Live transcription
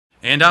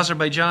And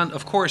Azerbaijan,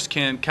 of course,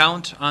 can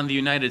count on the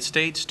United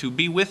States to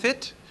be with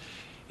it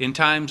in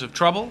times of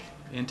trouble,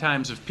 in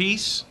times of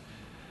peace,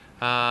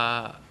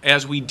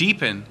 as we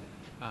deepen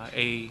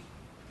an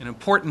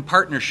important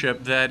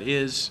partnership that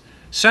is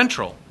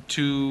central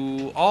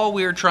to all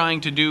we're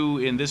trying to do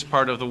in this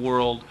part of the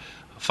world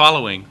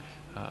following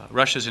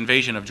Russia's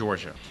invasion of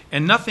Georgia.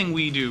 And nothing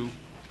we do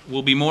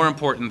will be more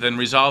important than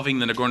resolving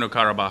the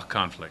Nagorno-Karabakh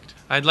conflict.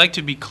 I'd like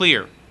to be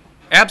clear,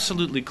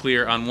 absolutely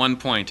clear on one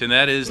point, and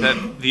that is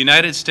that the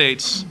United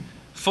States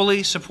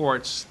fully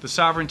supports the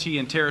sovereignty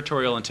and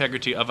territorial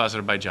integrity of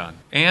Azerbaijan.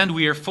 And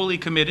we are fully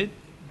committed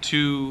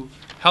to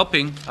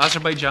helping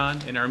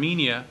Azerbaijan and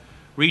Armenia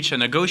reach a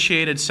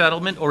negotiated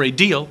settlement or a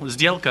deal,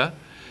 сделка,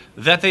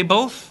 that they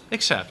both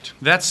accept.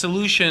 That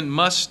solution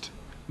must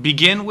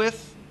begin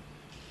with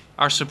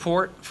our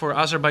support for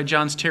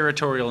Azerbaijan's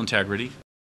territorial integrity,